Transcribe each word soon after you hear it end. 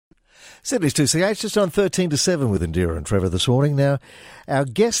Sydney's 2CH, just on 13 to 7 with Indira and Trevor this morning. Now, our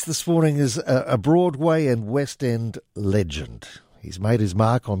guest this morning is a Broadway and West End legend. He's made his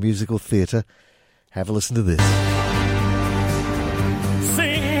mark on musical theatre. Have a listen to this.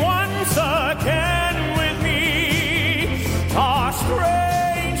 Sing once again with me, our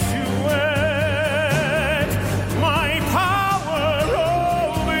strange duet. My power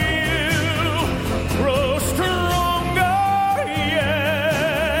over you grows stronger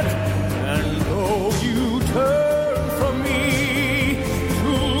yet. And though you turn from me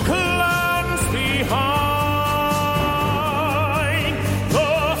to glance behind,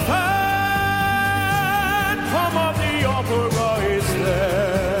 the phantom of the opera is there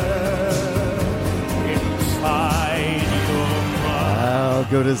inside your mind. How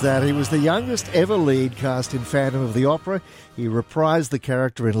good is that? He was the youngest ever lead cast in Phantom of the Opera. He reprised the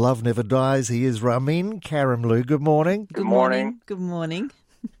character in Love Never Dies. He is Ramin Karimloo. Good morning. Good morning. Good morning.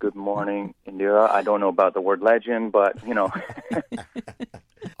 Good morning, Indira. I don't know about the word legend, but, you know.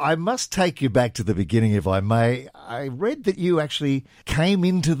 I must take you back to the beginning, if I may. I read that you actually came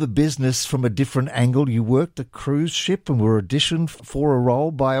into the business from a different angle. You worked a cruise ship and were auditioned for a role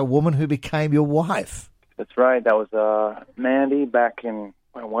by a woman who became your wife. That's right. That was Mandy back in,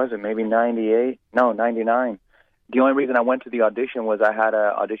 when was it, maybe 98? No, 99. The only reason I went to the audition was I had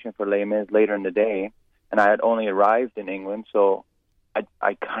an audition for Les Mis later in the day, and I had only arrived in England, so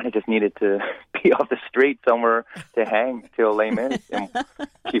I kind of just needed to be off the street somewhere to hang till Les Mis and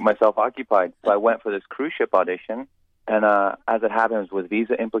keep myself occupied. So I went for this cruise ship audition, and as it happens with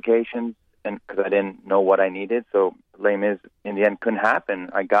visa implications, and because I didn't know what I needed, so Les Mis in the end couldn't happen.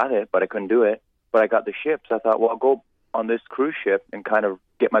 I got it, but I couldn't do it. But I got the ship, so I thought, well, I'll go on this cruise ship and kind of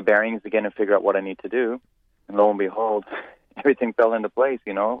get my bearings again and figure out what I need to do. And lo and behold, everything fell into place,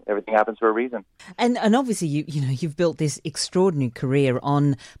 you know. Everything happens for a reason. And obviously, you've built this extraordinary career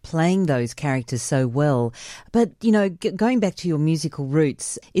on playing those characters so well. But, going back to your musical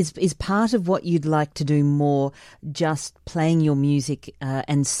roots, is part of what you'd like to do more just playing your music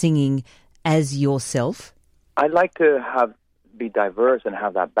and singing as yourself? I'd like to be diverse and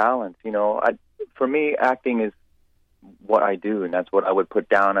have that balance, For me, acting is what I do, and that's what I would put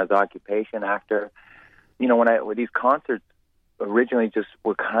down as occupation, actor. With these concerts, originally just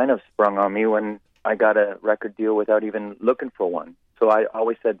were kind of sprung on me when I got a record deal without even looking for one. So I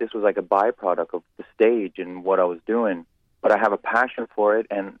always said this was like a byproduct of the stage and what I was doing. But I have a passion for it,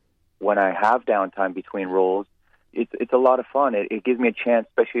 and when I have downtime between roles, it's a lot of fun. It gives me a chance,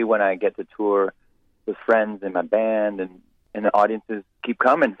 especially when I get to tour with friends in my band, and the audiences keep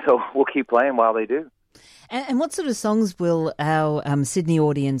coming, so we'll keep playing while they do. And what sort of songs will our Sydney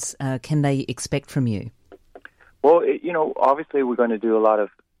audience, can they expect from you? Well, obviously we're going to do a lot of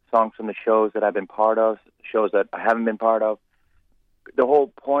songs from the shows that I've been part of, shows that I haven't been part of. The whole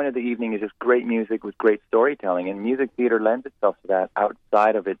point of the evening is just great music with great storytelling, and music theater lends itself to that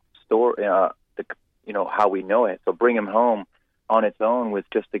outside of its story, how we know it. So Bring 'Em Home on its own with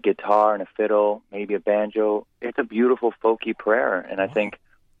just a guitar and a fiddle, maybe a banjo, it's a beautiful folky prayer, and I think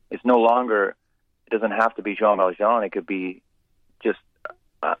it's no longer, it doesn't have to be Jean Valjean, it could be just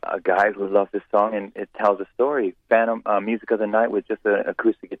a guy who loves this song, and it tells a story. Phantom Music of the Night with just an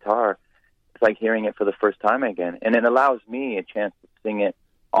acoustic guitar, it's like hearing it for the first time again, and it allows me a chance to sing it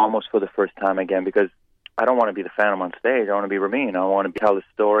almost for the first time again, because I don't want to be the Phantom on stage. I want to be Ramin. I want to tell the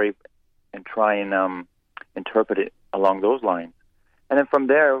story and try and interpret it along those lines. And then from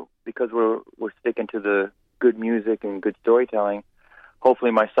there, because we're sticking to the good music and good storytelling,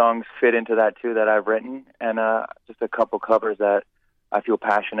 hopefully my songs fit into that too that I've written, and just a couple covers that I feel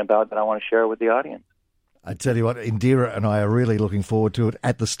passionate about that I want to share with the audience. I tell you what, Indira and I are really looking forward to it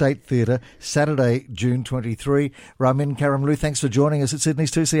at the State Theatre, Saturday, June 23. Ramin Karimloo, thanks for joining us at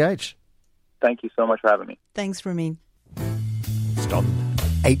Sydney's 2CH. Thank you so much for having me. Thanks, Ramin. Stop.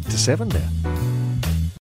 8 to 7 now.